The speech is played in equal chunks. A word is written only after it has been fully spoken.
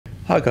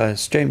Hi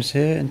guys, James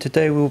here, and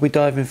today we'll be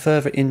diving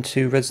further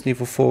into Resident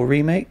Evil 4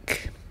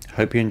 Remake.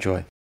 Hope you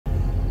enjoy.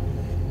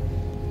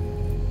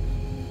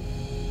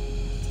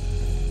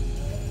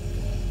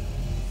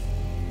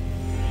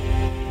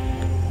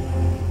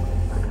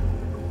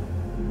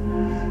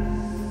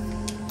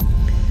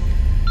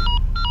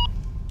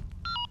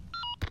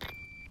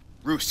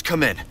 Roost,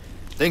 come in.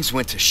 Things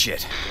went to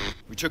shit.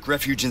 We took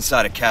refuge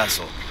inside a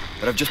castle,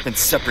 but I've just been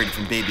separated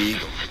from Baby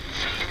Eagle.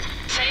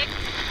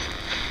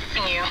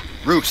 You.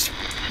 Roost,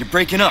 you're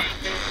breaking up.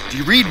 Do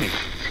you read me?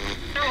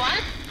 Number one?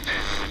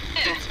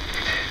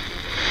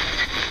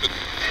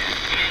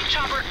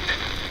 Chopper.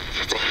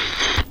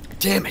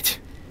 Damn it.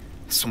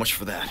 So much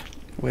for that.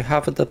 We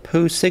have the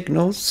poo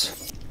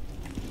signals.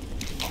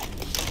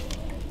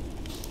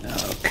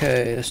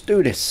 Okay, let's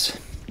do this.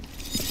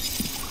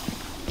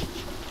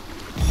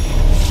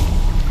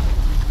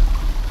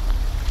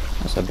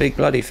 That's a big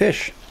bloody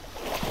fish.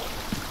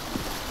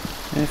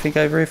 Anything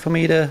over here for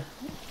me to...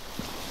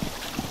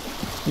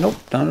 Nope,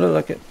 don't look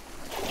like it.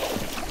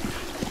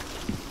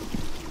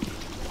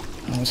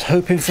 I was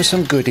hoping for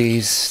some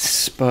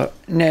goodies, but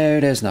no,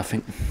 there's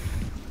nothing.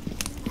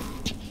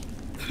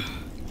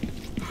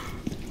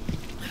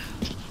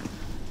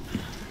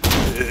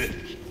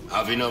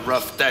 Having a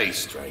rough day,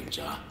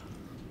 stranger?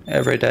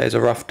 Every day is a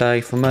rough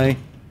day for me.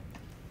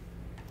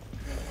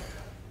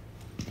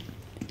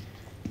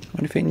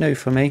 Anything new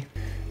for me?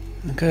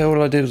 Okay,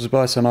 all I did was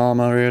buy some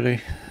armour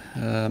really.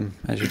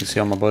 As you can see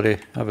on my body.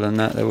 Other than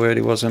that, there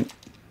really wasn't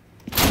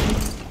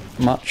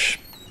much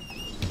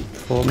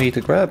for me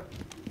to grab.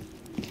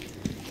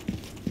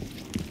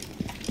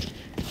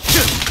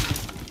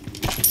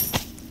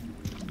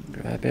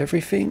 Grab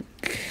everything.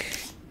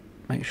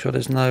 Make sure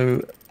there's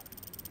no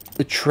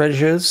the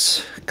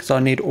treasures, because I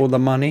need all the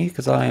money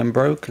because I am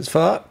broke as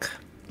fuck.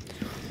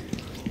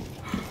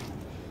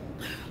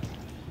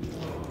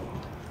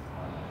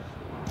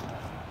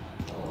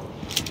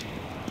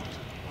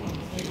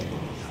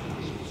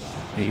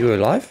 Are you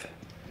alive?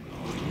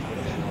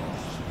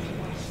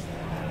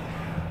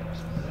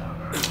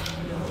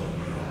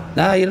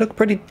 Nah, you look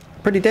pretty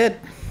dead.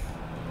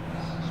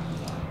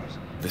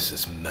 This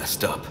is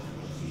messed up.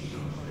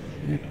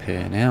 Up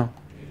here now.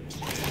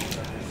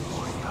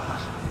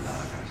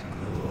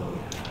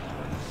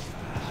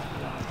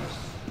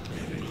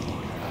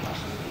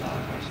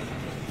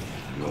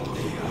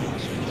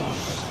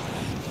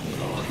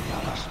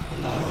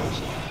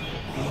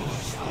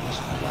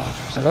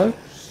 Hello?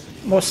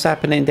 What's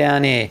happening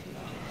down here?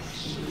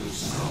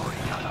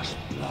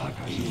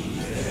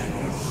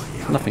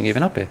 Nothing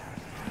even up here.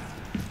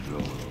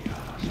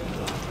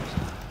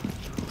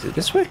 Is it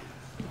this way?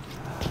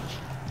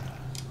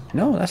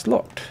 No, that's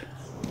locked.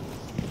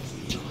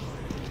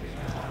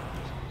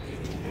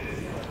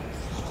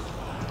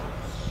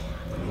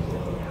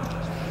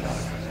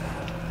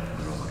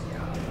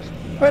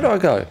 Where do I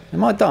go?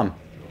 Am I dumb?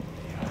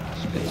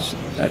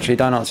 Actually,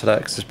 don't answer that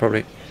because it's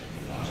probably...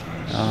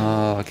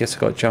 Oh, I guess I've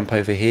got to jump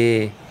over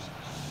here.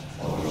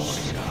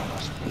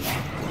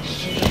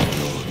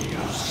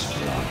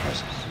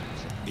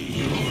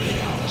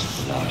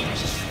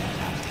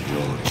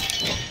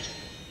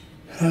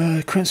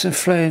 Crimson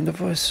Flame, the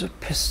voice of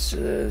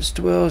Pistis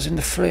dwells in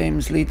the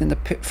flames, leading the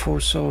pitfall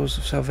souls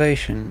of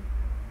salvation.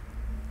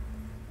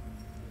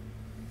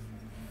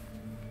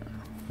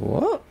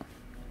 What?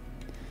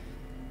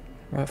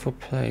 Rightful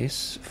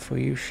place, for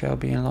you shall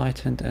be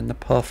enlightened and the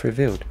path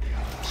revealed.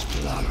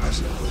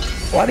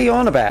 What are you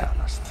on about?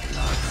 I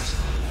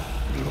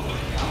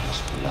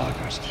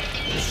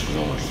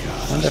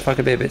wonder if I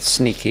could be a bit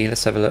sneaky.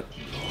 Let's have a look.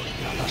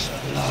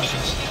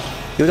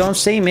 You don't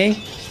see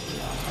me?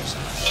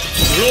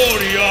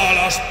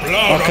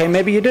 Okay,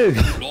 maybe you do. Is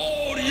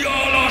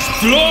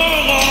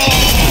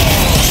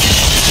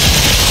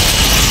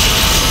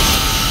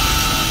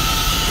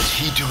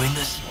he doing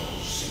this?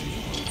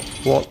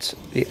 What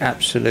the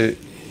absolute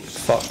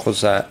fuck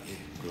was that?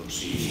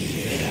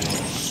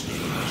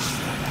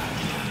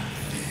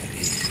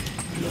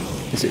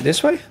 Is it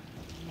this way?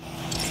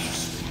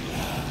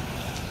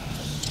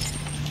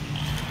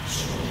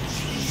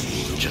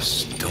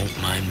 Just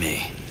don't mind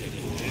me.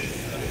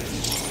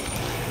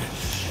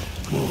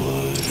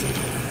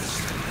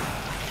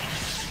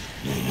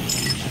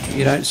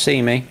 You don't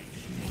see me.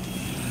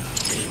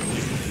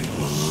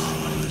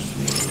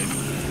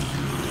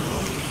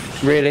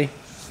 Really?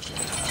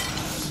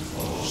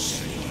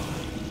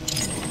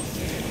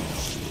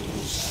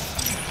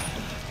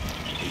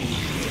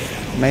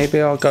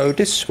 Maybe I'll go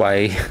this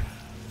way.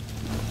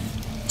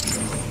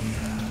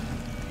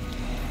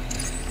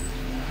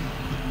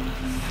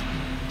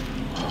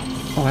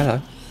 Oh,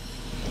 hello.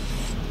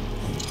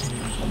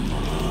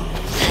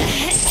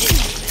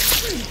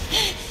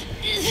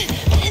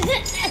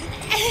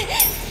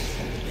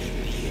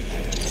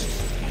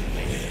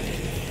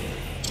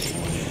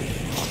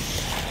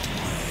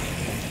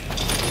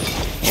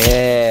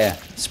 Yeah,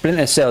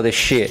 Splinter Cell this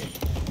shit.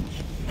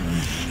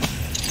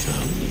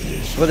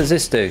 What does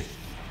this do?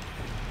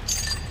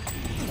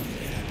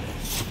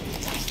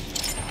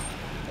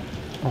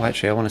 Oh,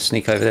 actually, I want to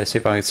sneak over there, see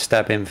if I can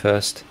stab him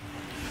first.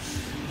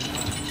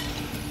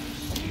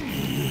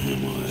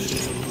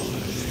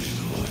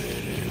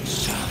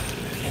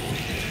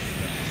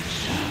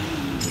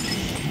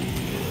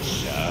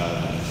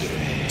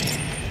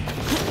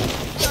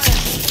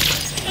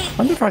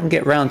 wonder if I can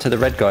get round to the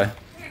red guy. Look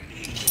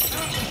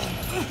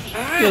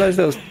at those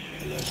little...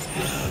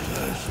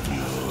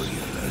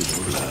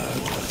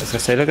 As I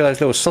say, look at those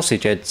little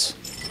sausage heads.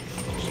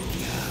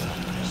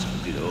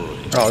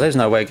 Oh, there's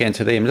no way of getting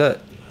to them,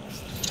 look.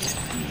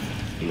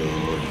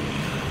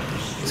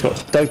 He's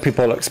got dopey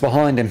bollocks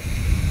behind him.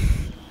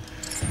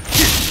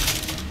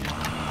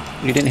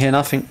 You didn't hear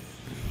nothing.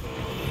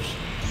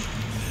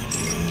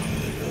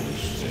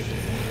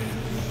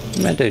 What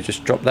am I do?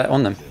 Just drop that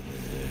on them.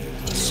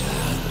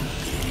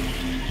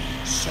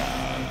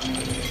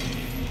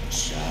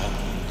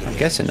 I'm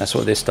guessing that's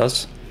what this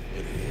does.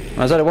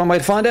 Is that one way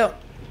to find out?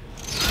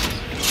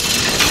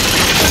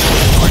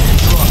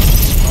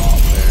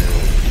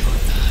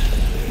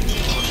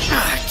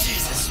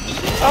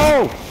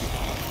 Oh!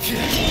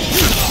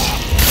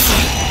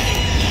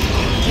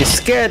 You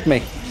scared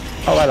me.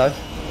 Oh, hello.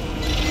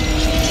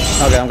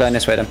 Okay, I'm going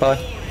this way then. Bye.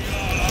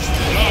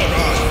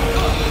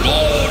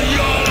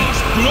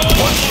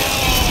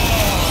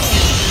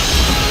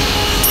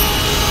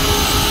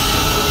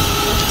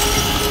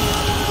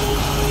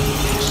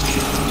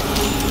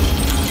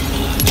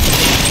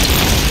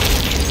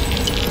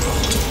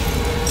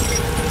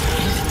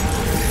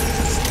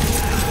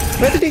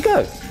 Where did he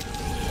go?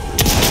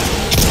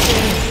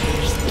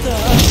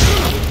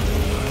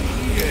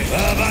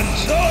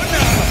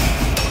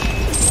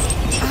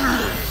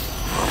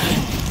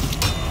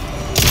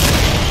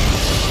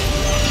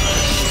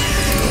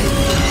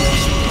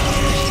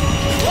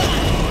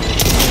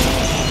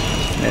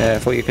 Yeah, I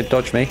thought you could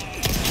dodge me.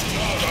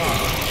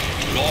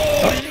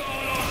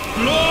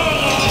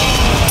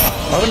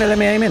 Why wouldn't it let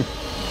me aim in?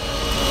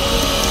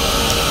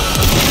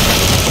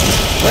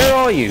 Where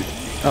are you?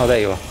 Oh, there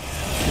you are.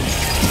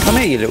 Come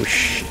here, you little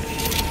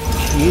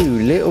You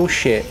little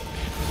shit.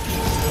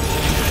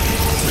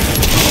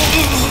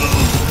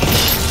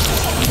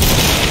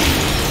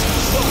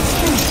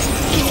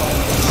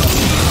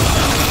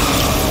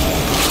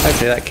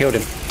 Hopefully that killed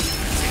him.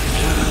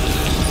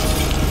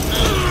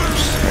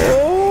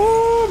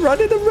 Oh,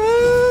 run in the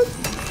run!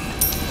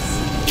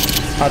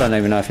 I don't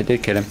even know if it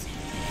did kill him.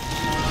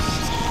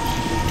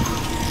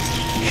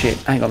 Shit,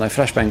 I ain't got no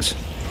flashbangs.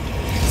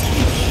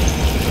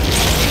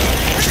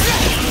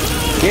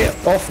 Get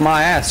off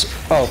my ass!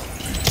 Oh.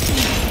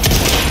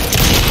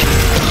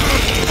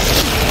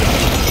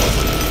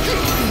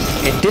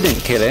 It didn't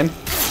kill him.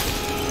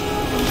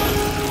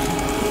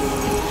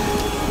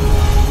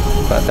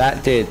 But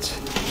that did.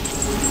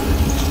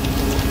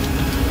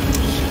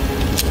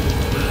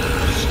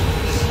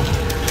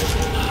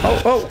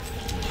 Oh, oh!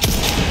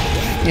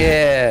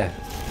 Yeah!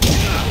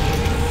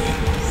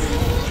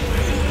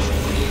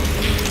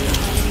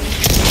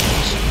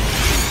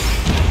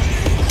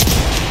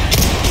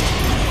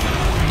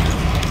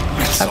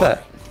 How about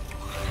that?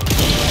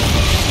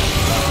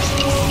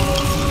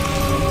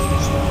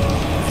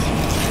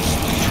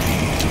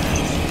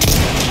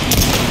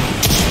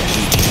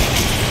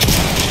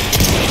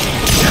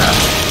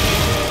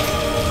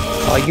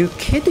 Are you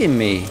kidding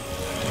me?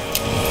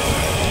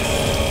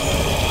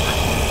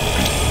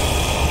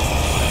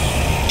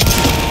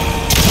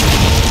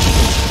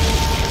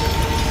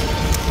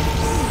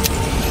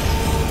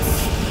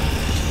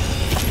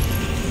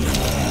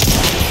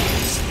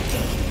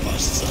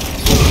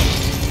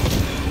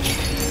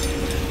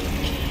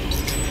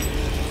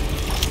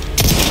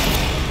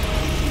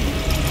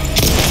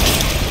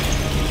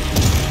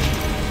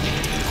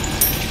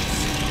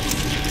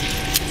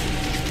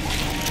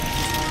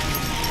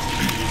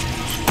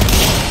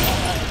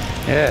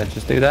 Yeah,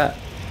 just do that.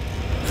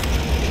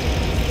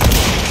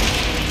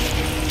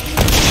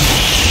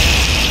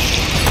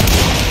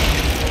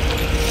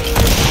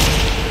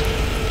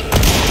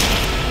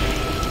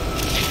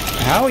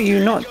 How are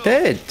you not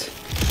dead?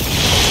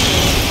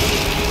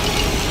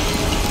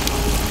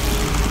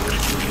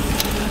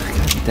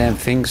 Damn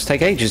things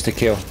take ages to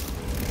kill.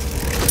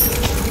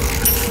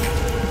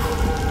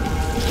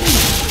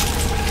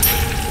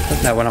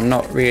 Now when I'm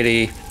not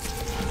really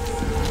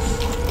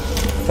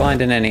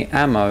finding any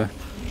ammo.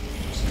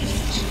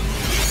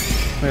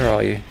 Where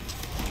are you?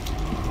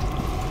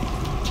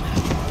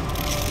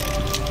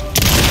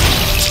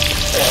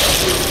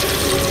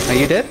 Are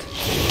you dead?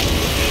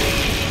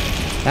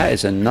 That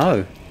is a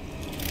no.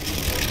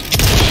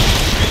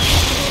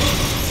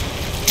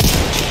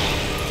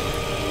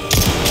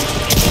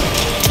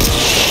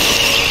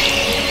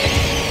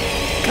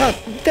 God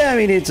damn,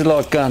 he needs a lot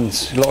of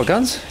guns. A lot of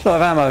guns? A lot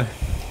of ammo.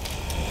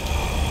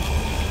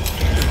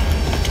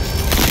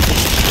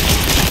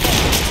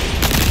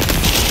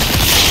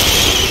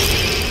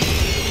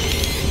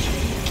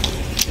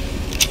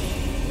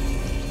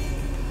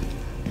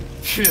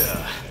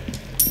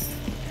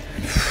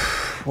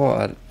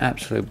 What an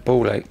absolute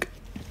ball ache.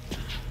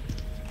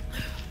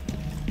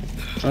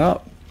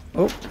 Well,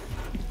 oh,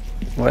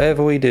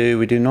 whatever we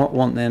do not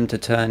want them to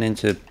turn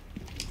into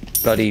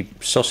bloody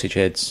sausage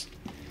heads.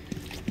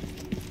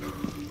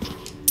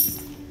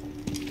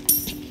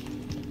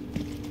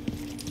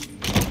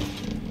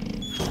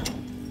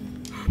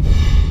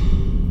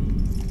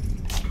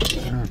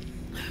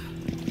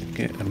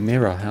 Get a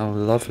mirror, how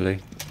lovely.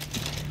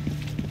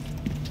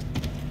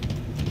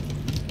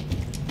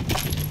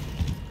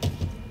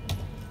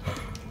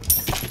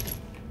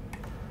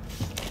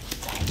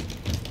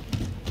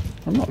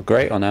 I'm not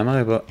great on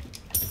ammo, but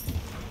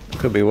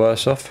could be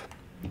worse off.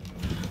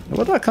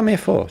 What did I come here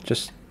for?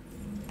 Just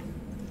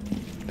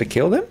to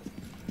kill them?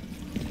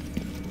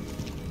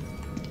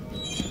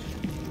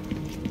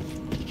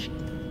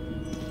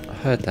 I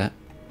heard that.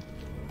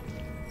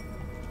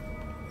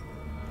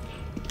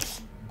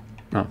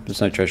 Oh,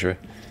 there's no treasure.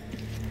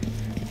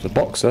 There's a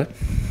box though.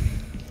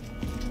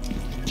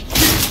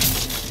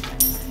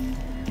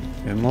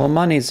 With more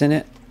monies in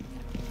it.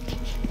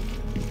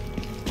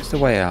 What's the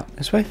way out?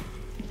 This way?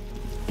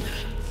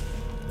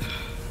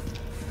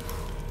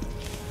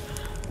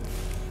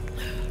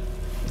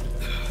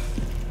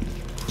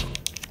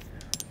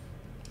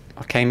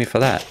 I came here for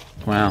that.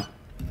 Wow.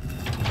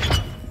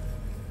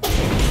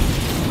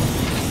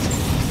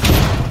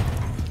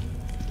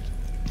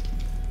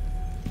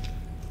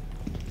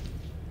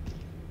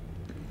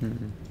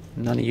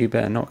 None of you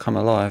better not come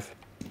alive.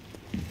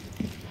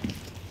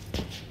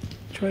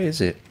 Which way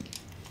is it?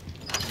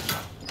 I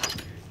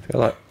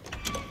feel like...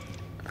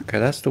 Okay,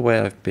 that's the way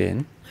I've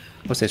been.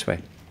 What's this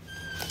way?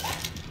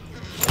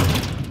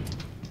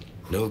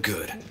 No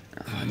good.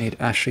 I need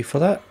Ashley for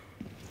that.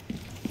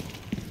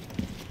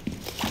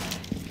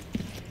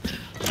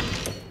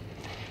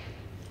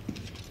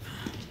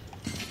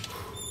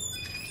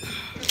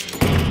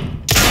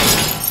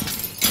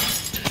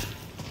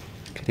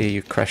 Could hear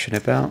you crashing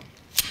about.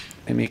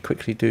 Let me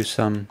quickly do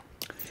some...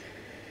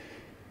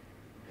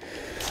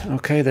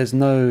 Okay, there's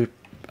no...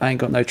 I ain't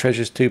got no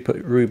treasures to put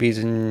rubies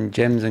and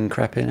gems and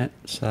crap in it,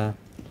 so...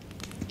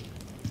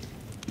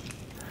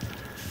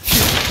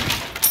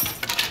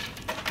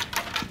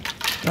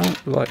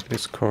 Don't like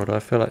this corridor, I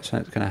feel like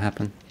something's going to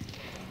happen.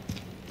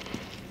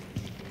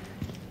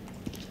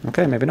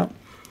 Okay, maybe not.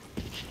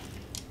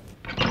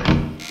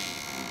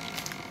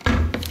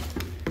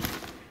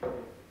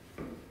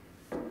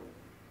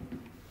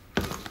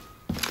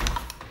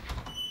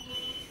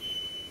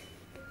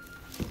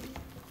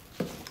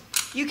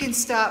 You can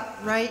stop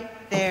right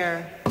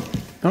there,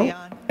 Oh,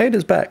 Leon.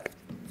 Ada's back.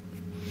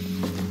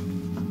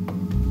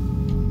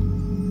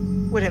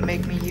 Wouldn't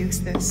make me use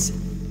this,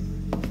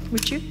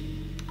 would you?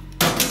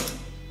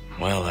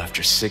 Well,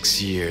 after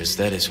 6 years,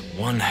 that is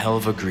one hell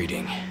of a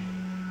greeting,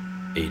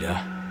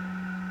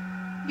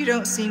 Ada. You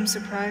don't seem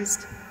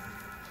surprised.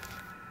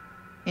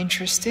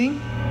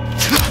 Interesting.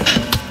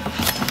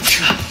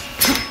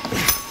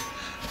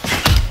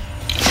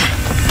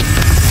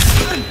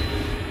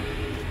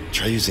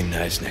 Try using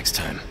knives next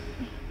time.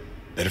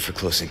 Better for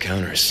close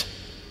encounters.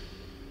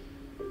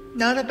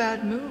 Not a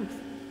bad move.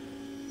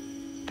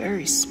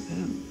 Very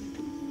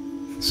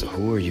smooth. So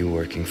who are you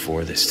working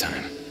for this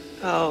time?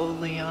 Oh,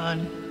 Leon.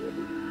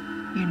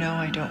 You know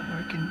I don't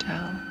work in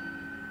town.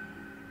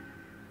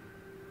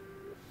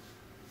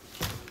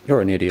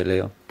 You're an idiot,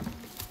 Leon.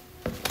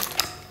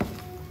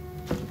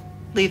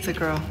 Leave the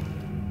girl.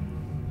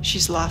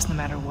 She's lost no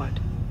matter what.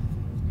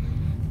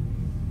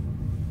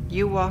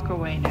 You walk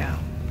away now,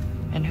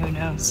 and who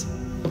knows?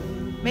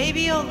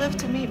 Maybe you'll live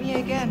to meet me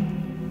again.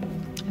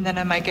 And then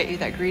I might get you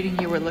that greeting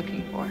you were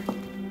looking for.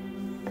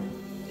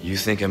 You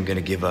think I'm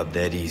gonna give up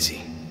that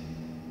easy?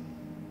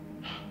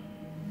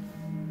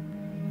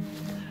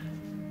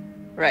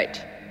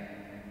 Right.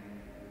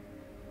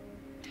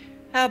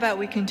 How about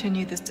we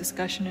continue this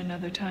discussion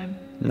another time?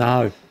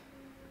 No.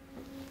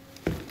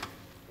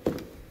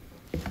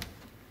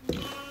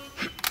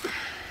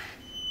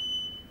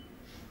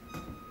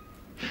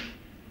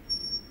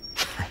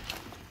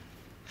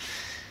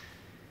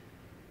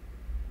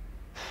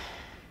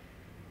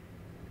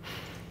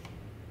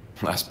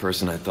 Last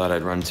person I thought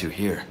I'd run to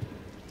here.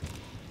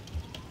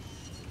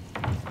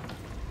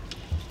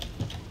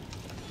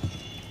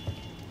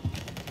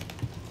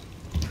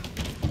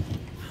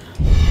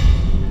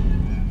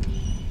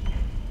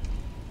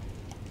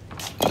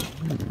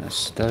 A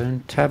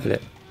stone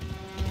tablet.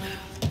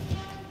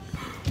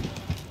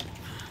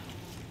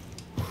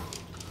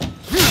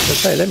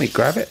 Okay, let me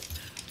grab it.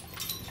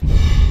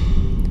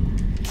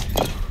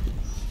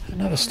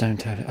 Another stone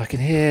tablet. I can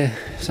hear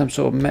some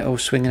sort of metal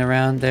swinging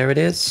around. There it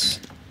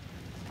is.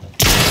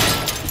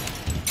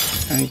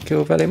 Don't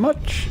kill very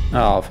much.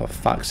 Oh, for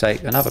fuck's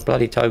sake. Another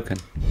bloody token.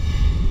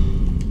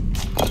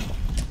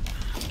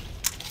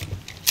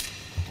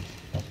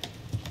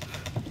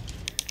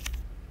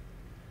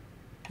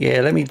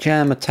 Yeah, let me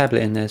jam a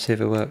tablet in there, see if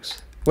it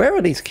works. Where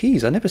are these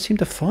keys? I never seem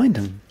to find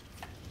them.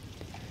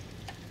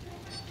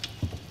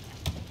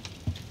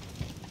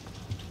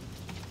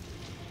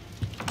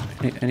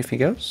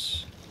 Anything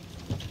else?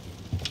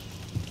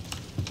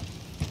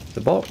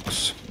 The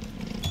box.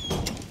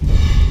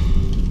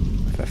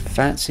 With a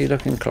fancy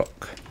looking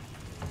clock.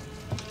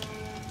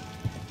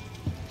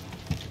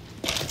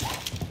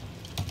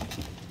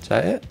 Is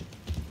that it?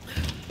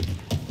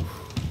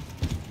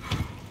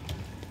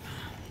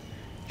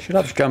 She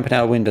loves jumping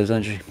out of windows,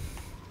 doesn't she?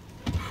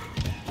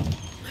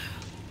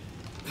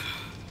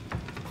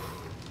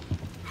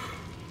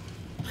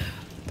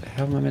 What the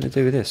hell am I meant to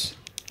do with this?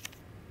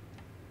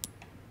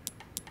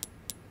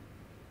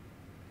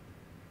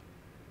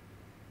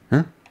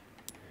 Huh?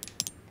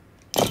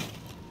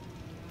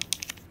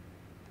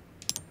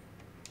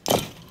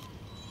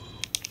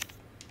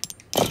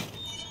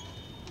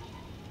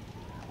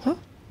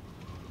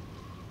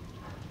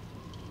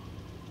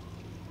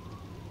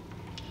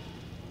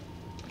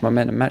 Am I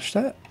meant to match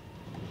that?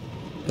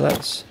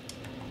 That's...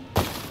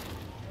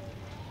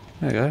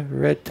 There we go.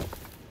 Red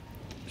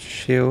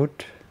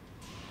shield.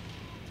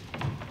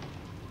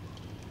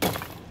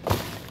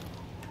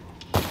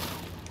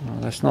 Oh,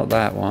 that's not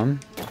that one.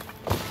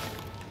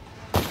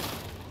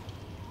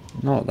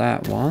 Not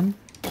that one.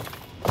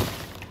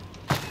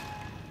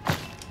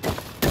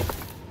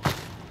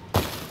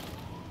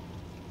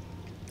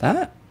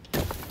 That?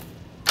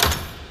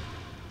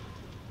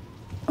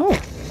 Oh.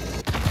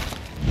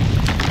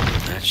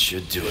 That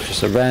should do it.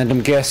 Just a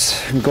random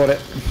guess. Got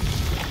it.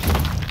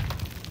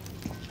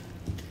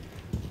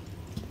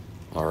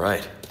 All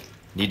right.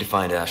 Need to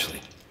find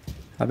Ashley.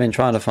 I've been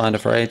trying to find her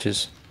for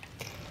ages.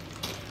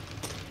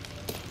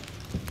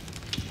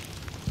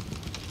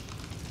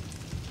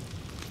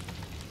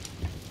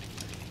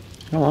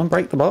 Come on,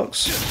 break the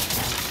box.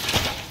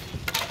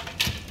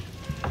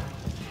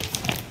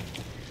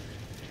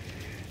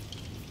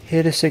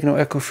 Hear the signal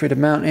echo through the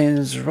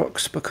mountains,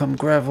 rocks become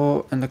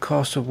gravel, and the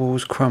castle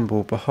walls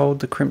crumble.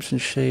 Behold the crimson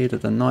shade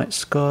of the night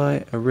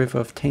sky, a river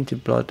of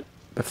tainted blood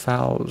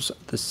befouls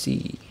the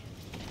sea.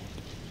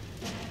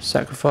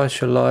 Sacrifice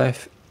your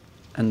life,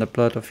 and the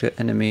blood of your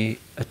enemy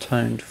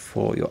atoned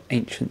for your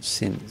ancient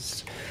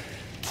sins.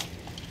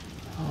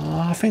 Oh,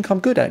 I think I'm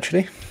good,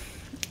 actually.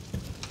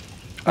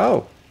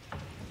 Oh.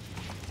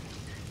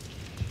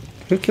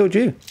 Who killed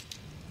you?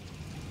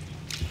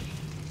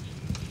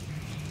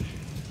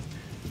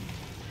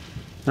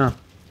 Oh.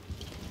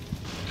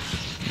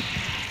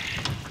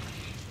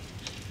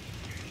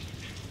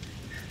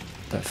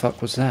 The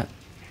fuck was that?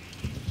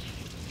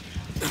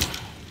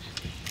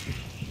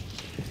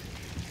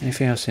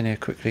 Anything else in here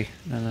quickly?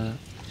 No.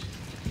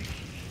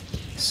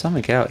 There's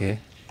something out here.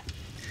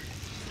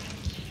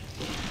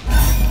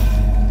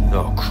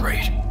 Oh,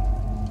 great.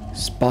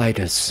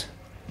 Spiders.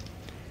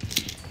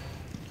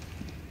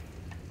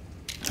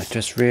 I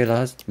just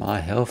realised my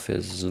health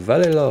is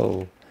very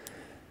low.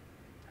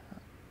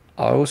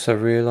 I also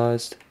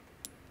realised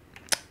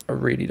I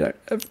really don't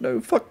have no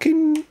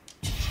fucking...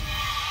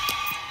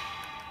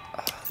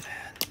 Oh,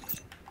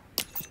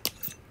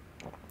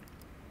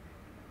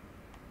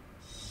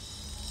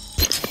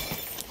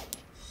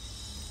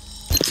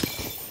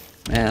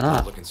 man.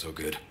 Not looking so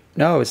good.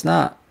 No, it's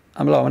not.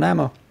 I'm low on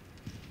ammo.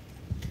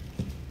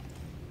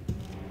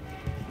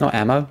 Not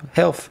ammo,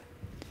 health.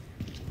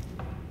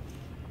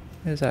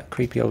 There's that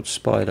creepy old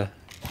spider.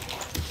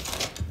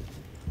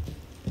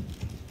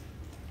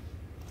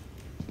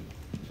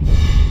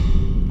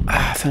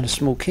 Ah, I found a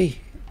small key.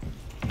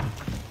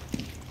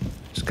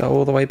 Let's go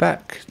all the way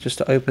back just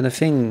to open the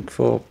thing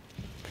for...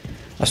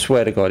 I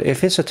swear to God,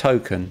 if it's a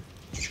token,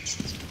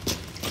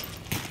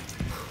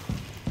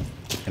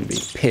 I'm gonna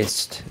be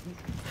pissed.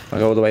 I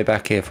go all the way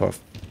back here for a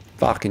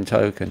fucking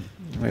token.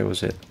 Where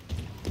was it?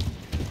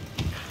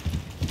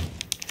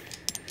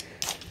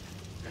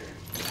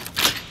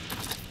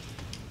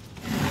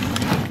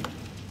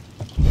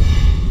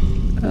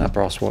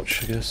 Brass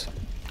watch, I guess.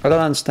 I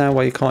don't understand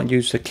why you can't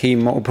use the key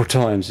multiple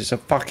times. It's a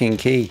fucking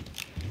key.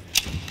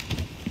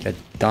 You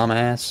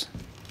dumbass.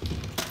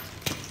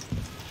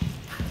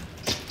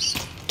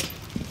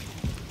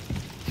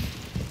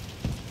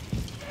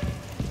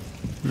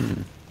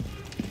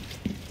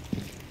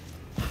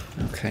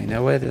 Okay,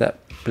 now where did that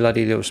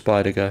bloody little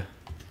spider go?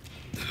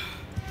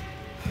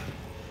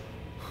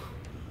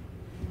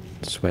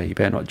 I swear, you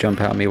better not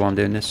jump out at me while I'm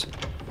doing this.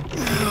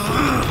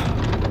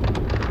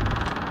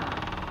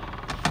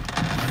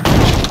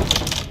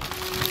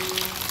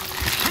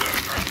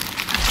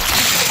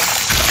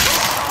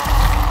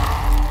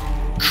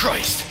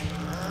 Christ!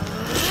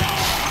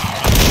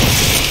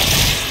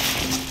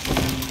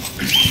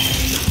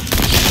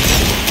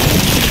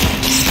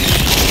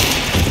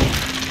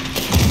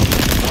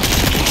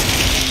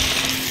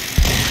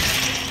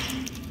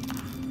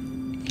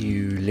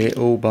 You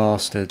little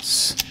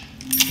bastards.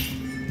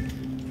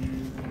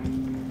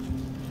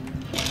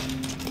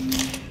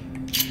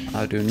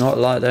 I do not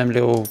like them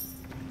little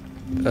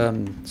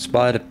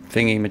spider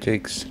thingy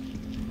majigs.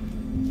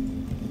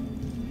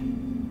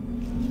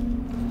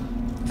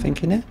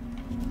 Thinking it?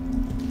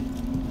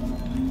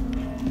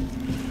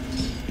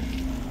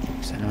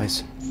 What's that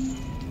noise?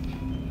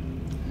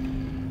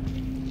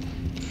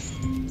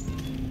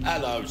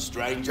 Hello,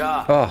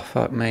 stranger. Oh,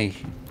 fuck me.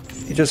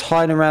 You're just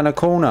hiding around a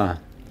corner.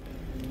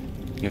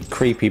 You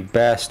creepy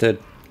bastard.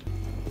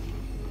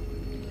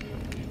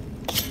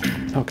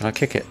 Oh, can I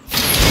kick it?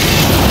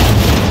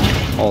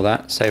 All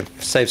that.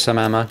 Save some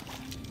ammo.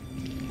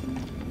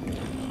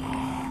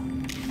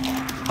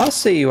 I'll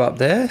see you up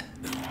there.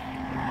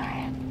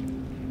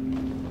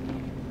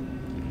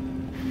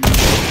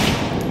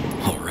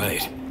 All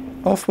right.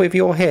 Off with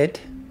your head.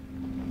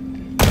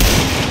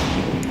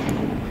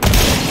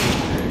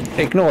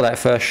 Ignore that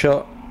first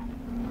shot.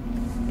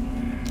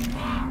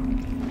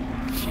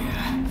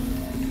 Yeah.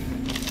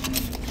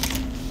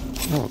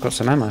 Oh, I've got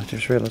some ammo,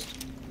 just realised.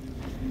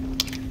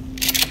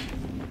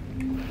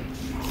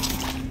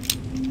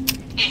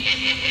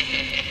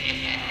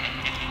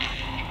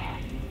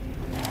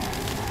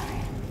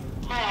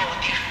 Oh,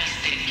 dear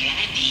Mr.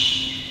 Kennedy,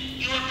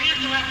 you appear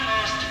to have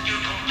lost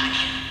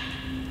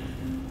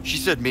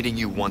said meeting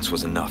you once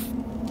was enough.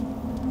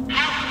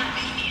 How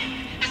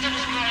convenient, as I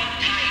was growing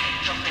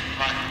tired of the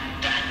blood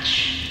Dutch.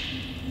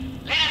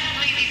 Let us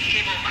play these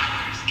game of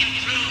ours in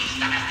true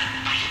Celestial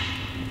fashion.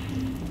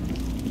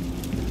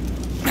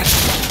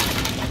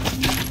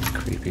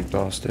 Creepy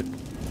bastard.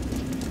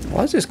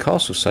 Why is this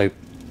castle so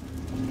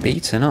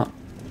beaten up?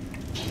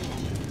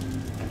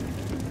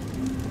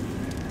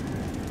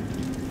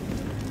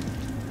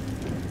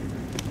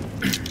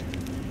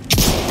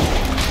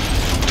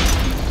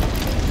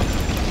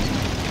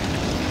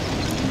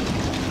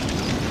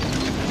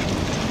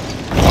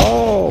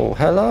 Oh,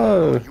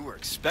 hello. You were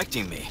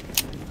expecting me.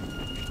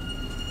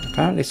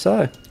 Apparently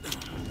so.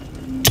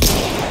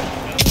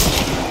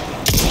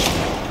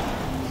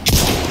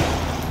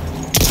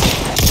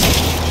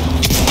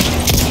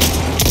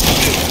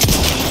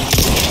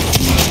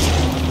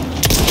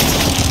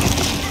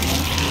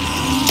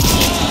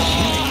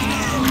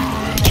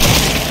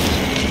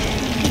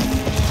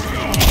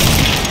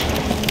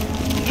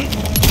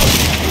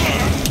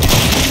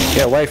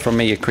 Get away from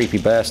me, you creepy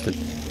bastard.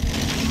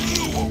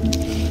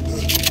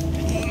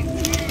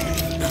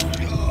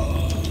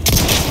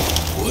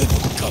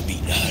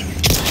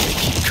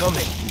 Keep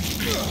coming.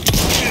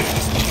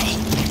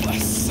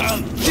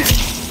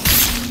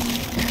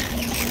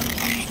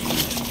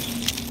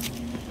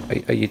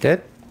 Are you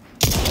dead?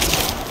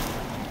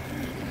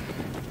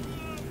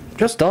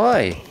 Just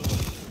die.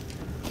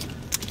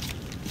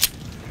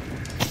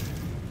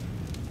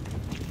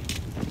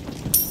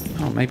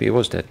 Oh, maybe it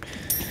was dead.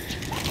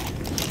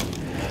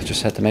 I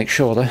just had to make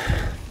sure though.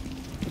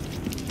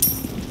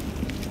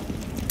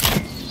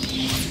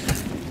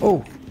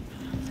 Oh.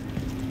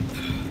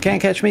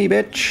 Can't catch me,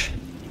 bitch.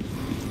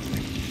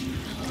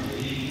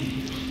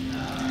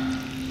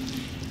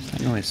 What's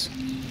that noise?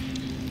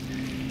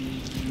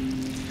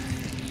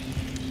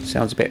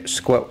 Sounds a bit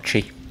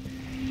squelchy.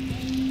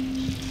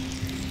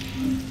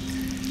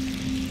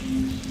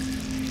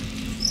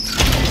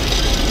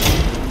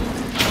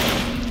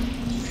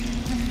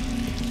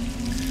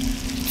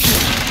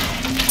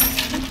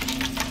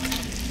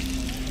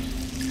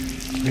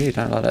 I really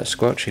don't like that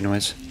squelchy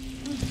noise.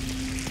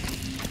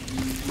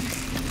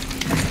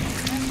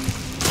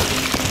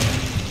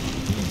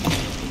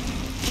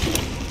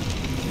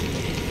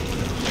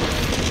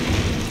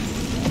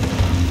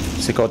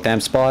 It's a goddamn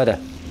spider.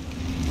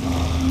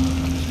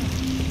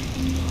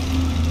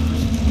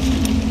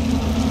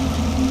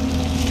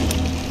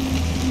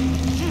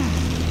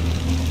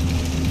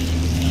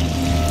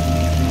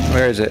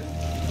 Where is it?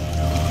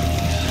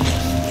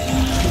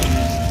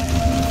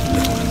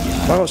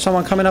 Have I got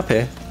someone coming up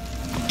here?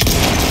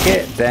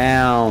 Get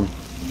down.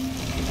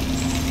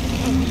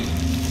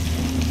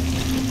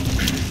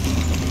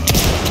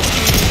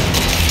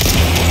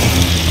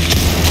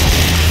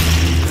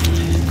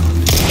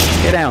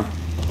 Get down.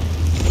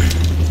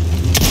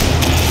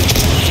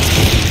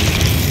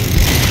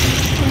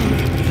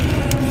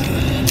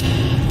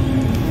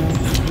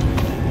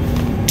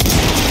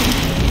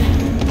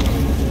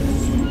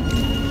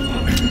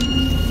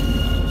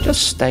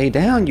 Just stay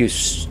down, you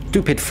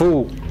stupid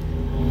fool.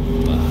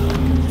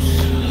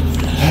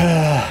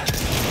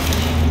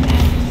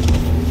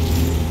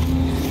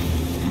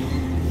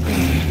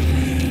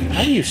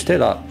 How are you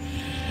still up?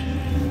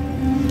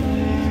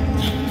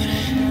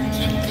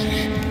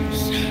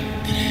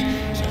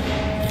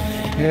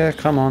 Yeah,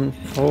 come on.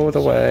 All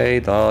the way.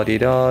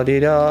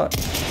 Da-dee-da-dee-da.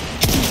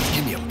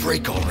 Give me a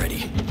break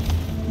already.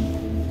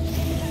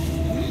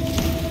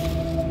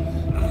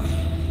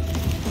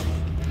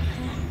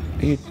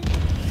 Are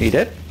you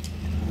dead?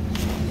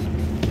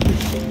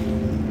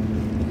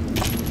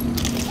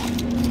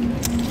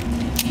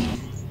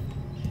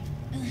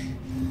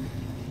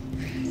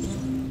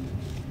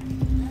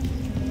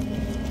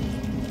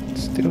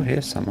 Still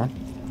hear someone.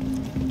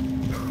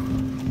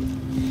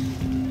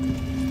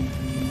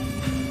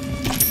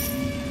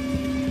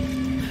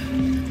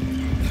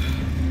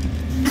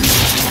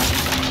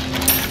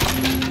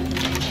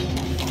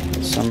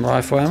 Some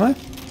rifle ammo.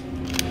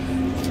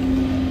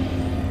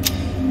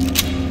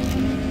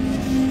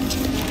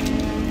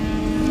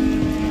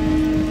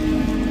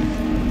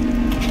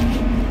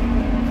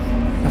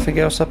 Nothing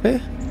else up here?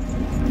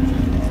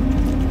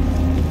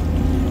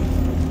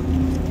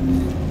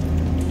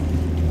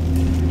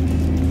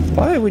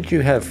 Why would you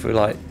have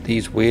like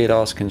these weird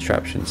ass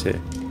contraptions here?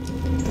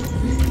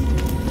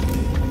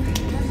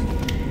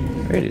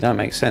 Really don't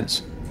make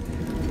sense.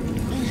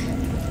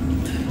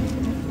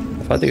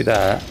 If I do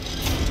that,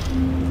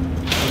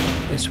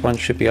 this one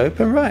should be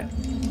open, right?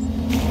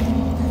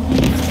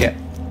 Yeah.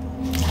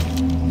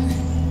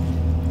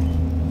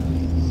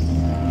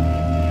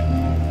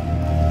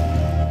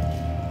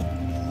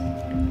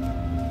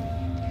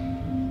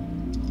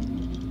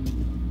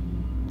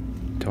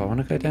 Do I want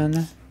to go down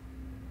there?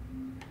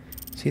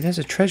 See, there's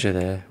a treasure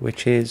there,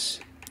 which is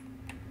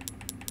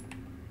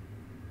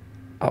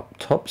up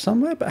top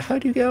somewhere, but how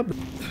do you get up?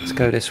 Let's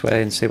go this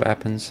way and see what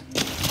happens.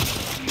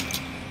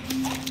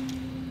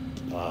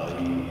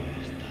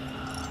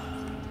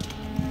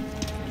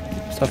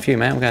 Stuff you,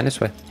 man. I'm going this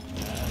way.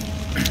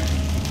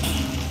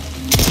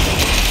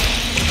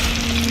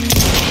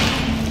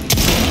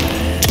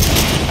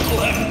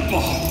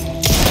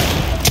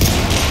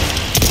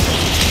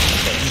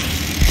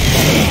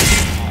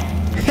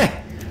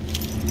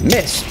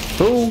 Miss!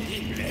 Fool!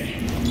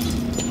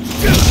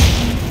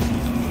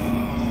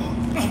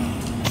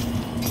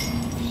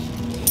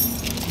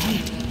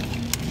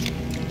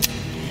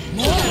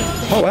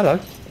 Oh, hello.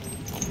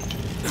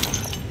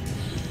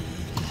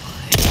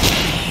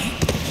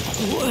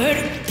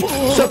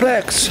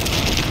 Suplex!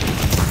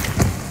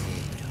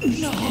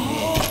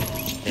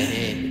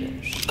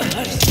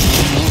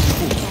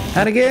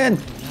 And again!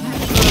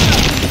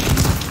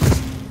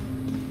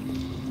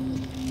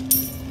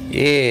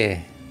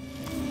 Yeah.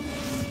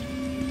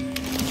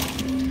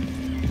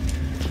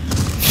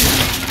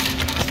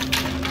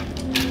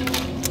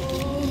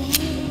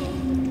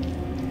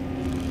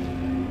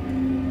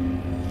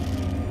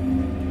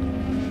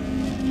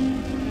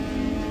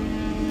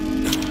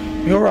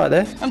 You alright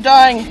there? I'm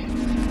dying.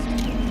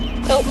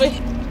 Help me.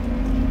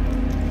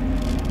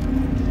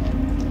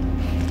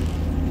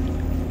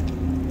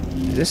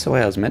 Is this the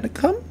way I was meant to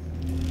come?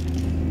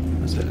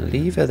 There's a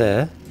lever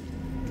there.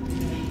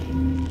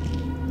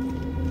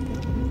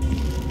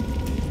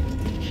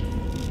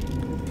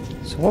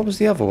 So what was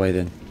the other way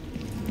then?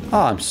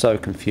 Oh, I'm so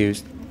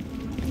confused.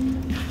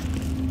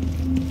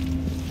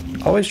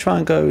 I always try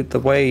and go the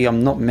way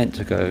I'm not meant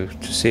to go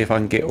to see if I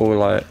can get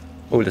all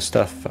the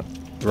stuff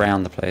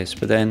around the place,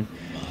 but then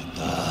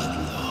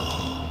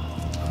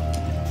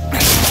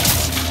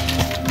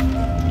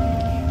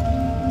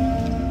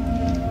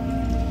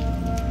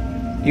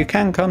you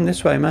can come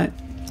this way, mate.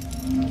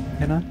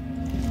 You know?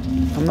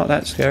 I'm not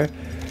that scary.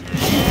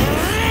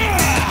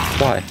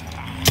 Why?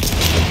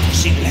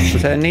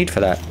 Was there a need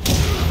for that?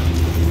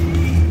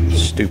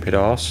 Stupid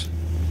arse.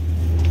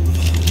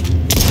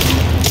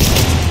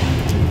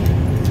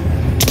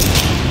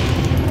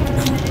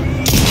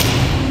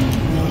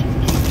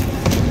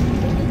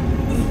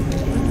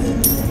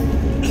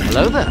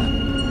 Hello there.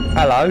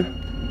 Hello,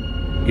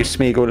 you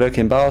Smeagol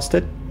looking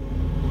bastard.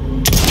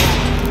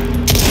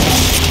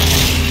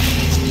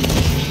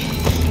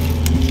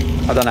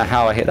 I don't know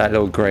how I hit that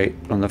little grate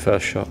on the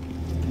first shot.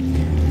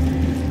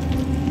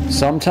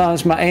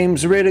 Sometimes my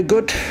aim's really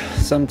good,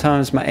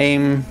 sometimes my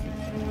aim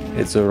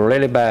is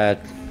really bad.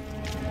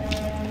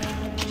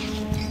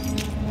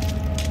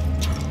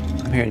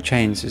 I'm hearing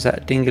chains. Is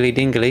that dingly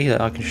dingly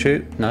that I can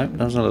shoot? No,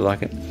 doesn't look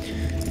like it.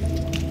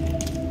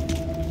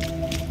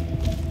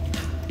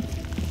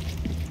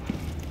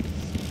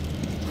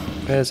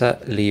 Where's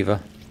that lever?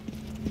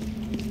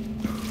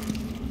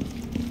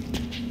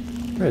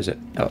 Where is it?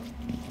 Oh.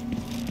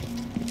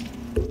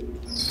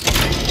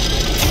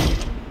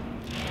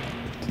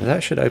 So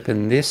that should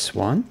open this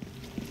one,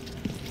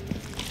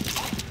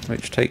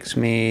 which takes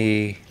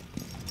me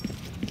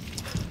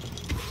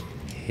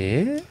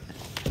here.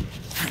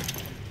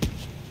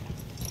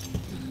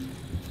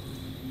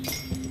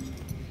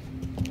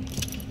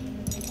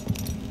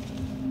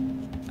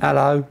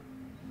 Hello.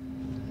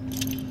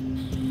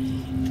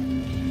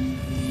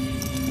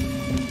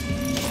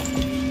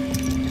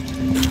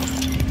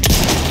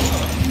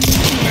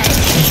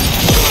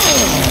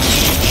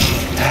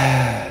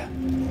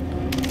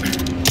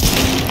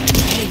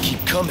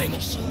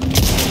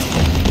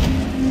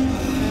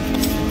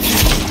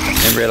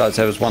 Didn't realise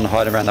there was one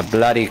hiding around the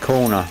bloody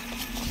corner.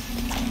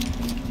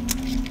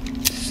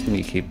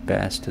 Sneaky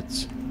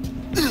bastards.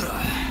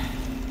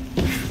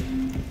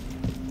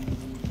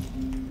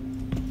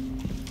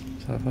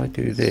 So if I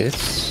do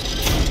this,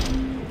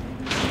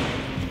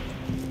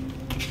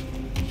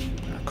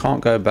 I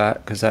can't go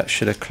back because that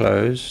should have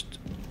closed.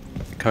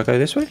 Can I go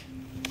this way?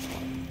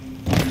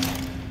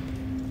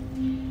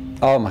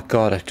 Oh my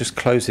god, I just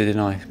closed it,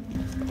 didn't I?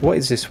 What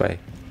is this way?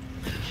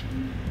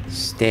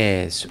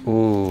 Stairs.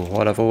 Ooh,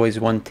 what I've always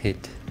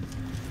wanted.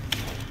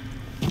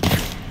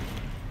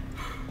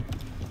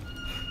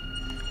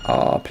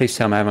 Oh, please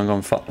tell me I haven't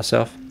gone fuck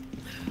myself.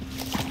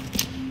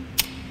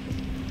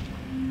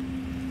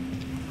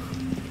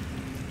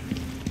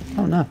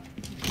 Oh no.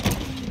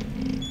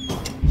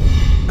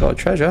 Got a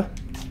treasure.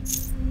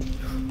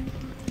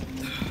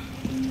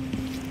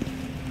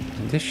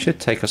 And this should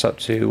take us up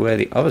to where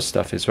the other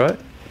stuff is, right?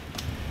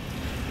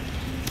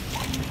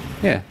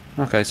 Yeah,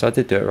 okay, so I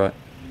did do it right.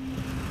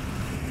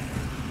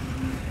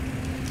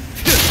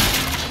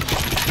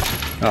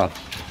 Oh.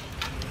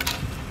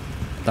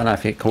 Don't know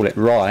if you call it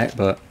right,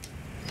 but...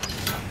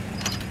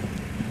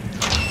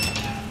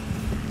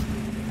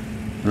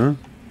 Huh?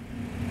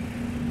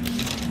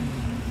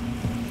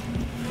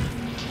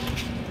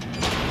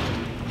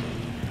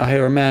 I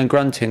hear a man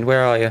grunting.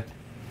 Where are you?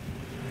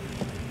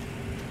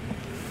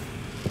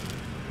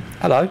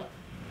 Hello?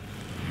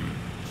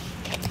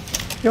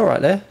 You're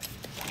right there.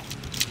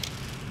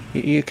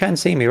 You can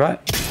see me, right?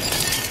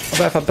 What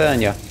about if I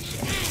burn you?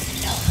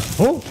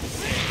 Oh!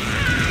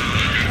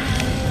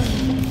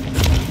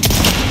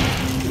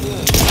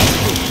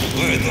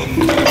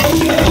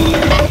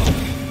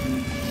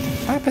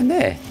 What happened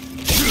there?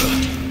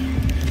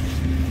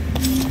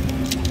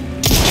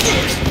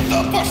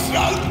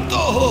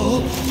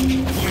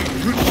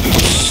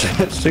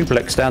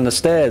 Suplex down the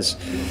stairs.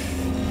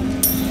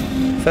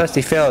 First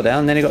he fell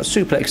down, then he got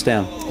suplex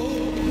down.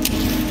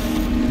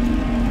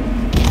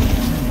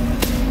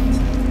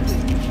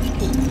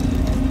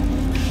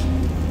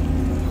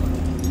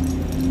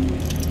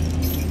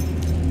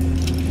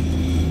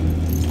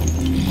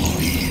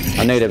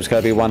 knew there was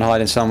going to be one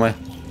hiding somewhere.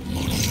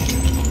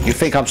 You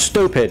think I'm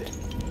stupid?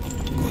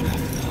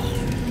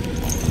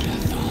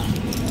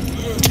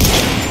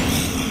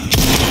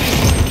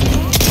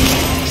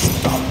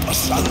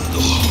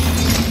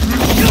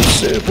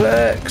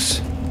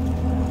 Suplex.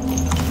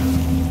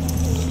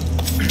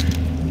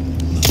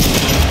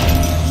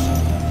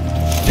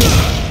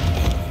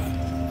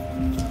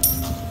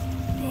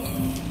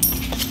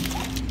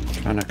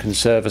 Trying to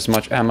conserve as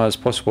much ammo as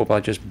possible by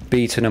just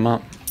beating them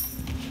up.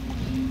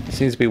 It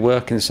seems to be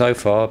working so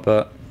far,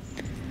 but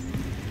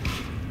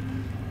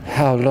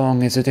how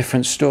long is a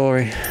different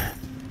story.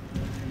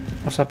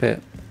 What's up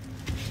here?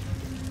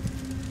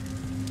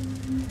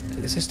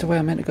 Is this the way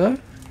I'm meant to go?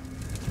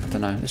 I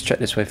don't know. Let's check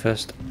this way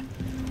first.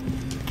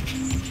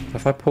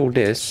 If I pull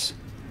this...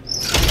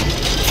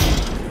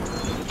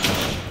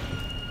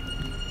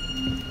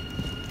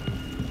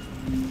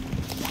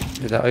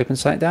 Did that open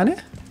something down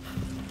here?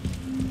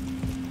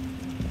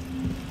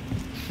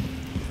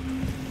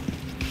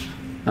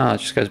 Ah, it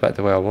just goes back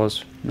to where I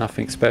was.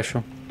 Nothing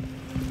special.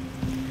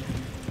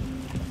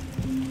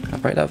 Can I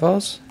break that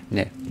vase?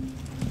 Yeah.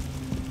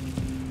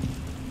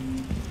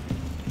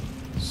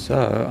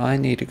 So, I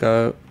need to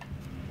go...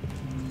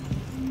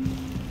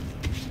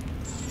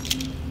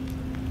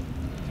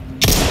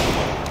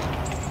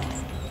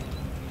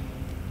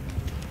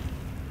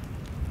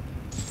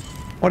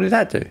 What did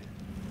that do?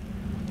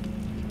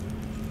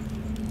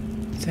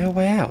 Is there a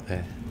way out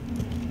there?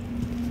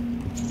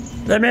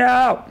 Let me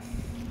out!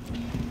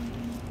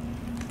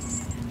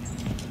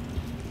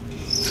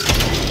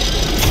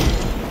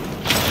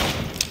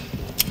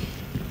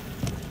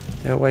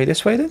 Is there a way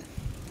this way then?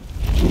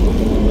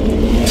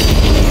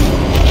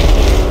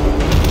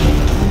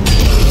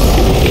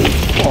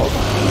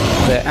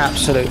 Oh, they're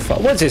absolute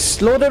what's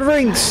this? Lord of the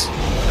Rings!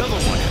 Another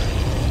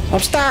one. I'm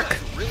stuck!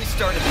 Really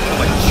starting to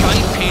become a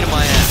giant pain in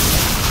my ass.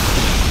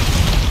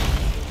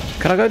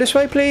 Can I go this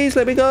way, please?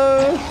 Let me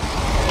go!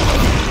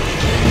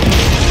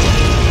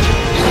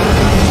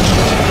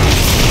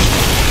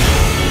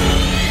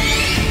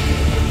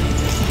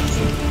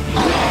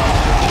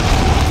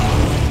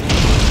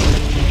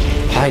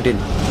 Hiding.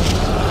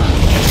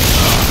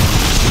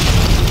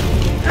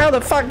 How the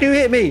fuck do you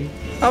hit me?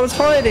 I was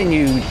hiding,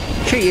 you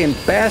cheating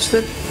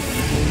bastard.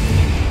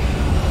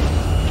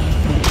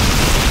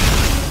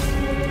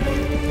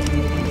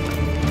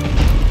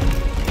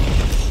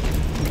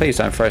 Please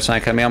don't throw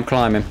something at me, I'm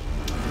climbing.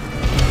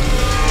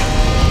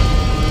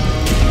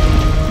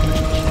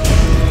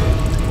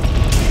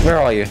 Where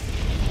are you?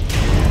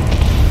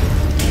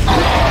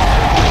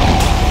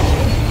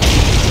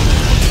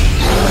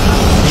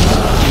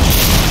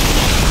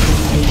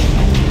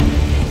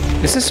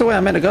 Is this the way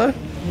I'm meant to go?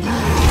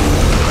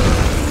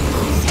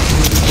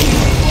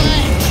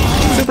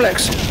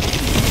 Suplex!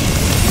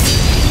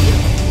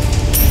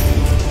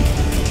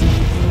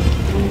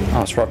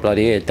 Oh, it's right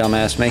bloody here,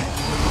 dumbass me.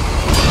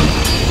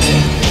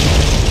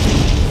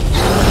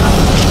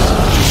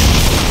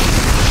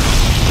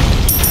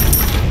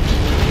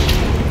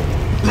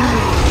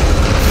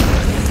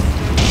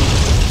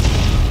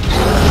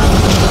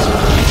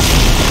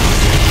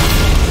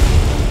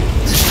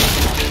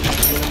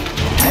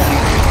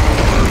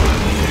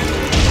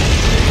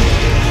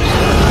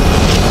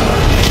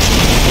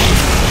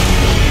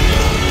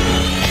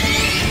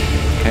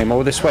 Came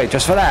all this way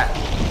just for that.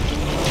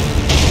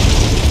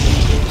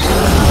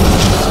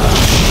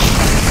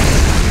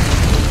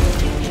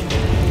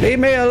 Leave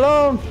me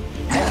alone.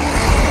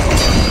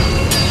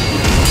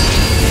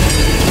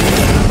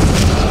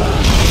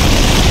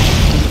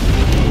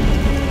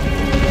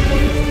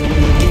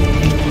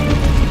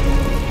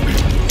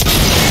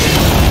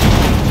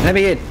 Let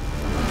me in.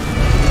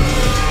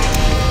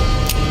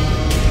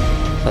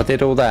 I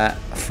did all that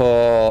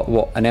for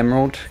what, an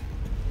emerald?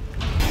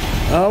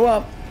 Oh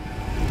well.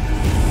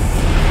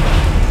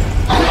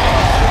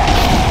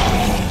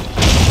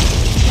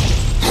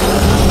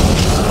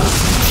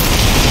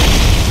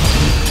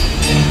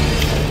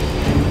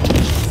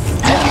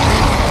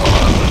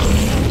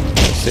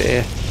 Sit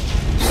here.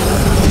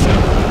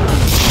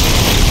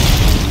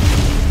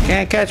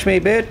 Can't catch me,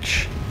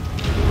 bitch.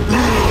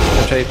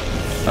 Actually,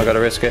 I gotta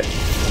risk it.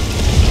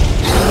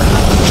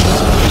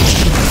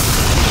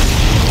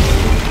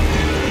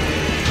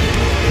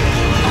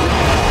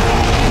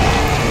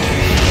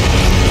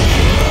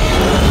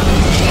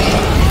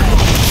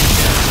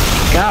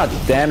 God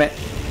damn it.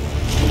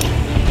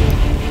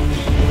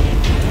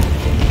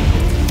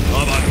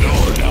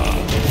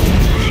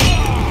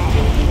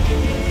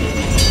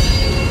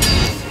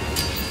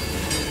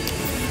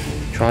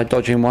 Try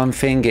dodging one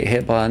thing, get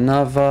hit by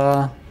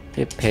another.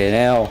 Flippin'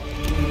 hell.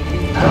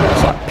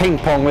 It's like ping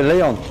pong with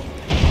Leon.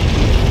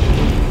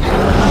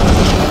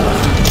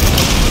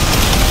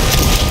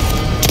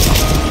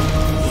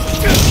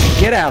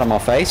 Get out of my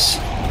face.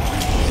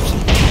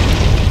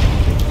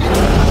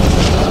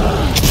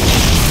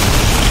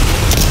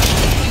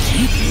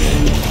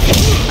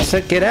 I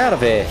said get out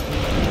of here.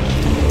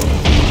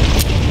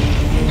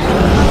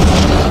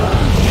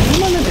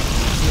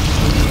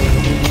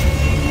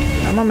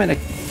 How am I meant to...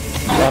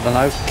 I don't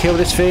know. Kill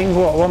this thing?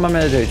 What am I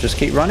meant to do? Just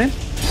keep running?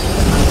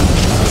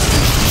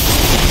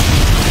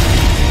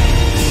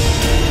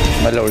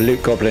 My little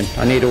loot goblin.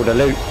 I need all the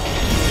loot.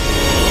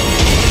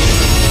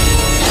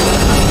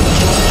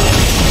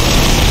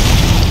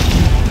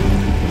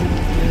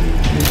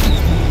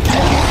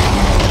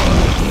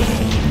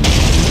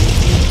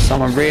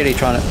 Someone really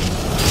trying to...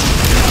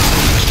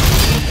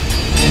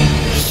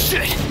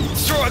 Shit!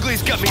 Sir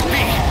Ugly's got me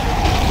beat!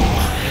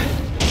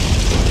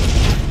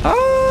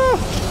 Oh!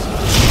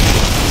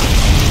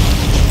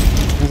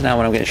 This is now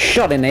when I'm getting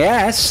shot in the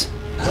ass.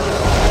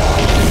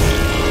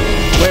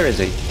 Where is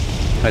he?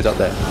 Oh, he's up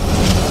there.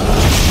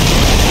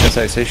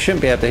 So he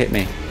shouldn't be able to hit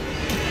me.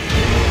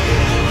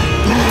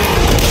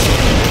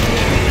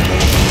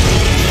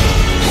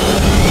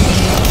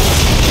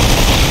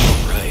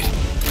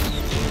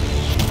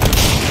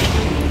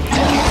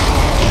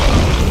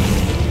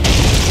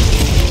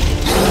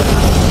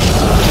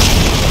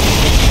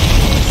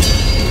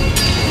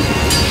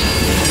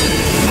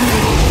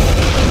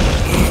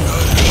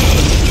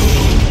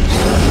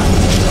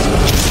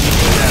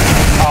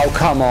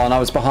 Come on, I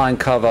was behind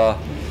cover.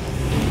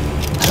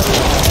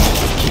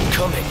 Keep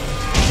coming.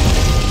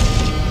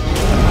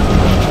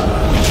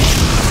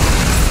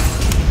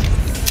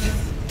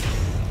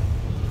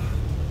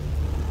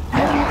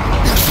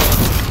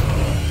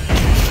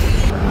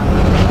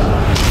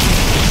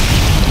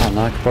 Oh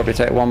no, I could probably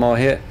take one more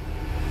hit.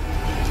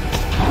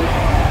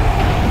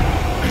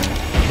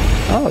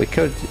 Oh, he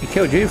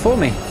killed you for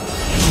me.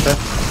 Okay.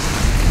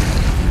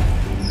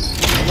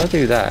 If I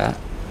do that,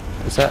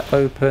 is that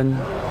open?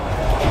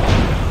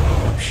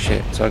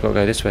 Shit, so I gotta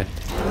go this way.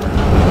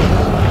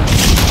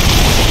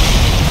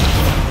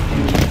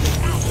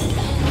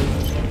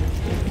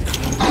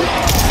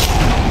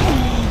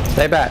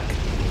 Stay back.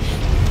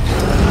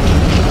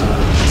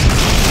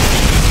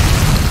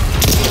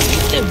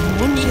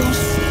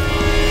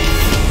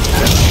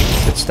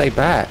 But stay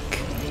back.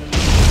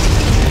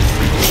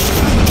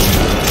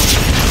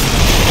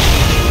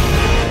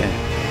 Yeah.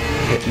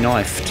 Get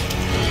knifed.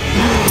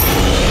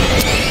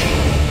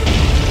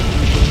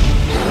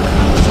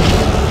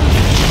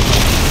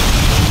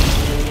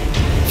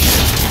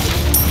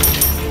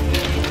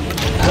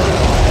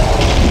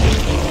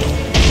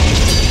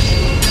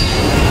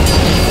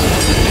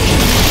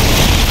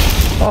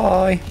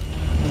 Bye.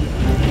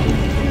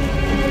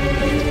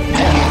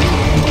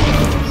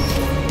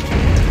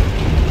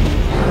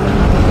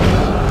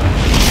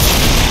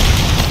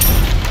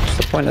 What's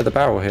the point of the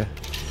barrel here?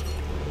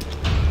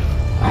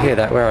 I hear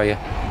that, where are you?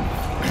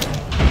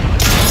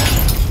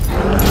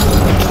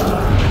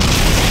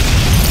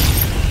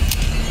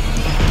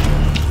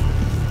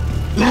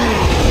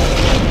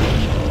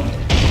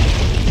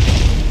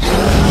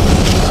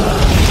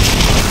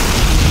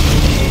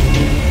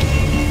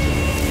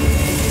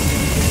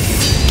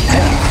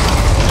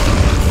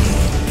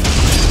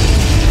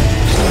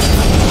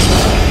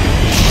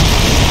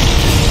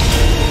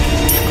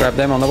 Grab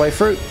them on the way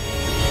through.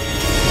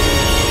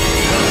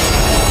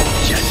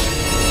 Yes.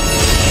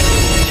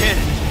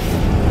 Cannon.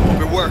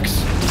 Hope it works.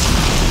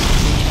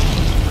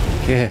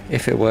 Yeah,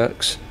 if it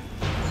works.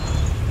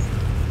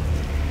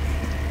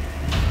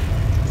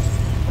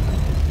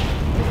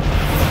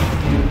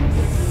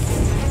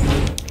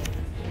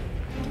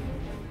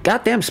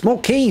 Goddamn small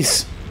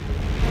keys.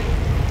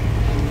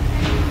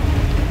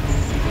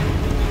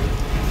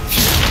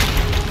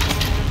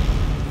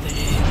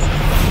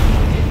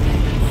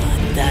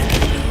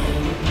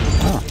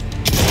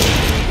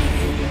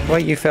 The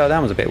way you fell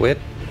down was a bit weird.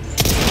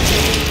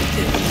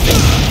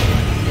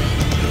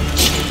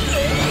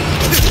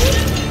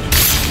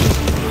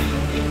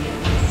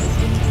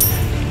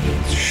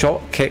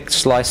 Shot, kicked,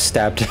 sliced,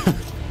 stabbed.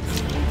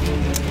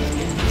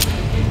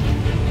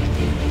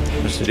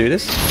 Just to do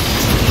this.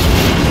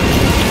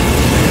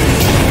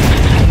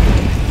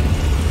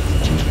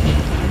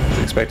 I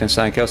was expecting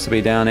something else to be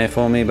down here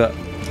for me, but...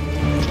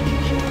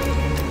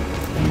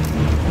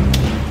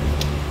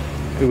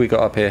 Who we got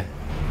up here?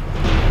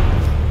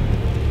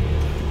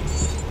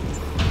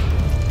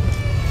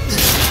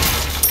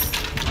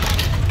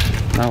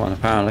 No one,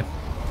 apparently.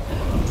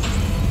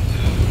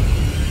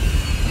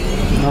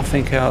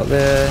 Nothing out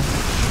there.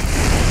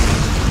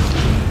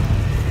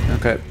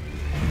 Okay.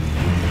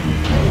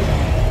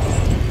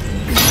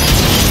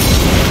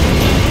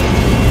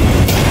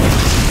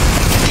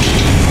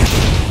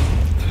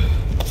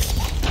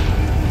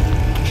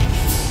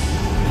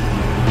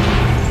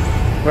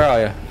 Where are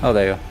you? Oh,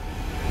 there you are.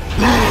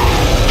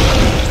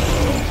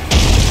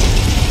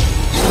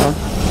 Come on.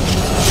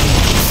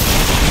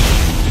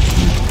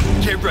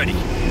 Get ready.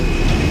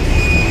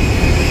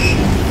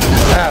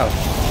 Ow.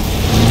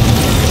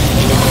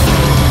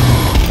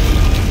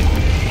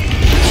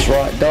 That's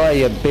right, die,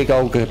 you big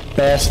old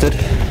bastard.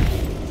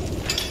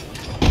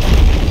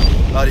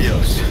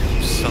 Adios,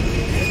 you son of a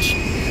bitch.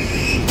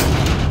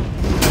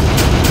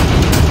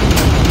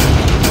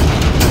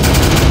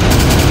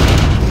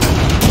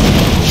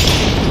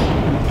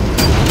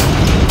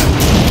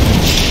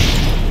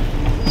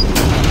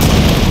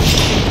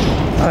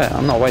 Oh yeah,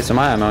 I'm not wasting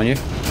my ammo on you.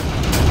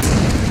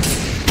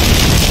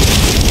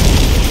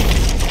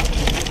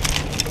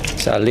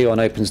 So Leon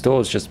opens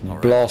doors, just All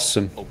right. blasts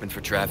them. Open for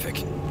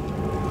traffic.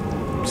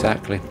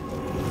 Exactly.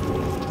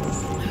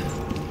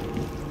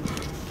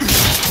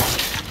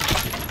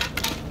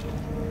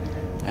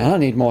 And I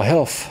need more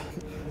health.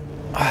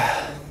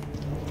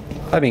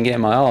 I've been getting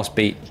my ass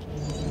beat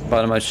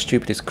by the most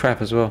stupidest crap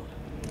as well.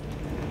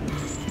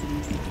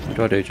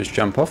 What do? Just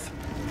jump off?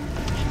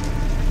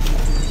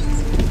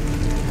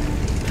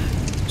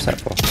 What's that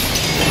for?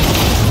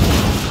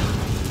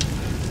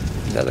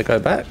 Is that the go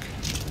back?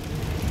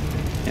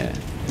 Yeah,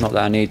 not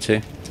that I need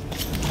to.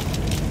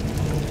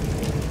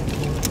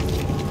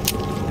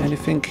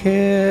 Anything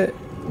here?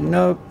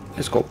 Nope.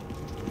 Let's go.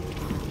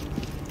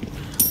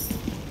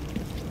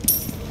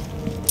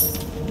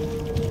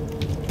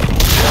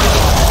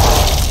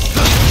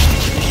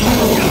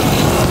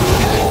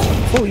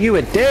 Oh, you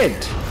were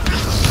dead!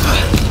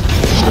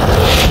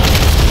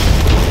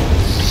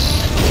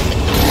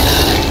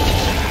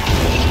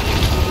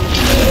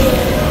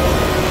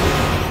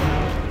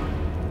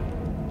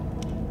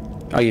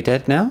 Are you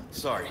dead now?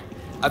 Sorry.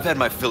 I've had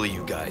my fill of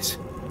you guys.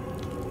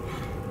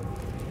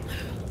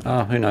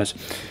 Oh, who knows?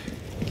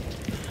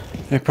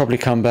 They'll probably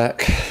come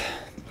back.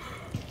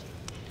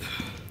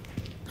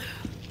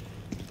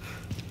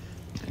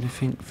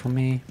 Anything for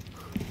me?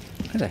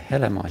 Where the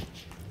hell am I?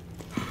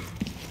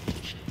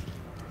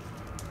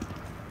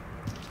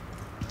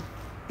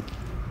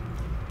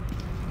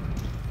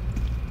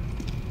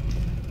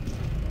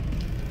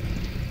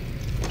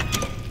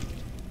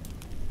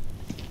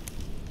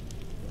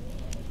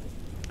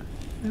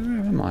 Where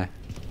am I?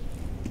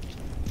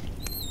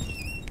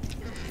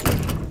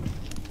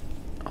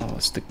 Oh,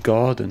 it's the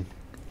garden.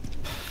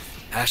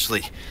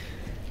 Ashley,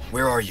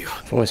 where are you?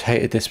 I've always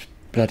hated this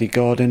bloody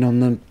garden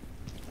on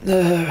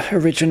the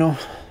original.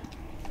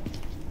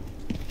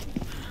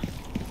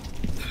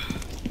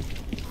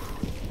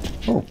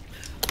 Oh.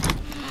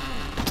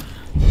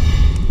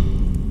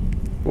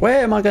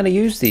 Where am I going to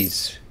use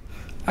these?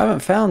 I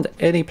haven't found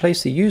any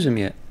place to use them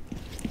yet.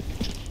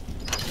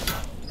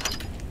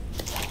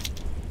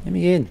 Let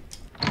me in.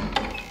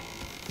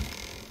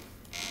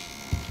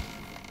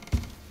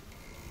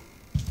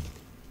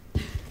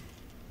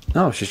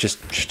 Oh, she's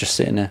just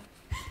sitting there,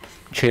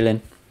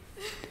 chilling.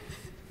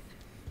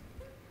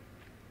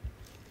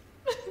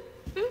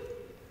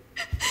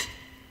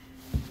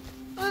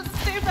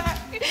 Let's stay back.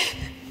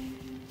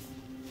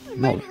 I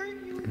Not, might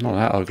hurt you. not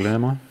that ugly,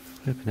 am I?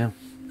 Flipping hell.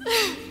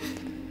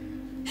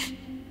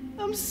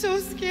 I'm so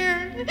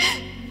scared.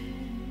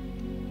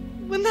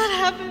 When that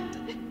happened,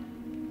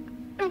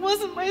 I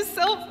wasn't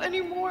myself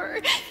anymore.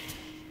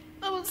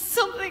 I was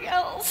something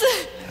else.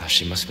 Oh,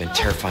 she must have been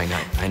terrifying.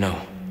 I know.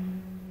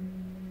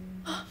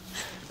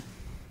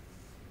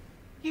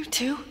 You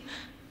too?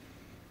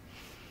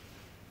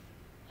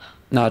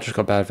 No, I just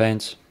got bad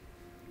veins.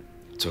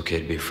 It's okay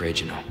to be afraid,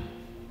 you know.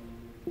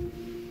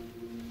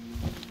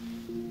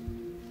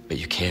 But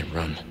you can't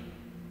run.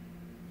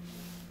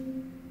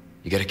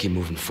 You gotta keep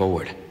moving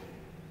forward.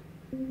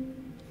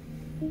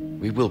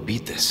 We will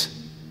beat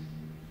this.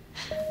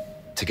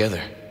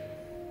 Together.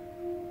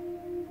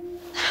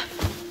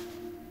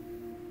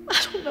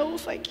 I don't know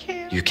if I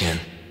can. You can.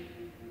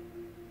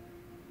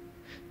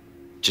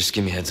 Just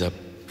give me a heads up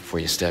before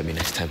you stab me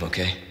next time,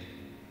 okay?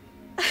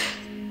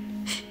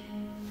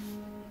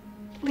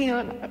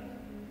 Leon,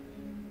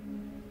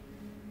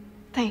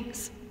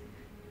 thanks.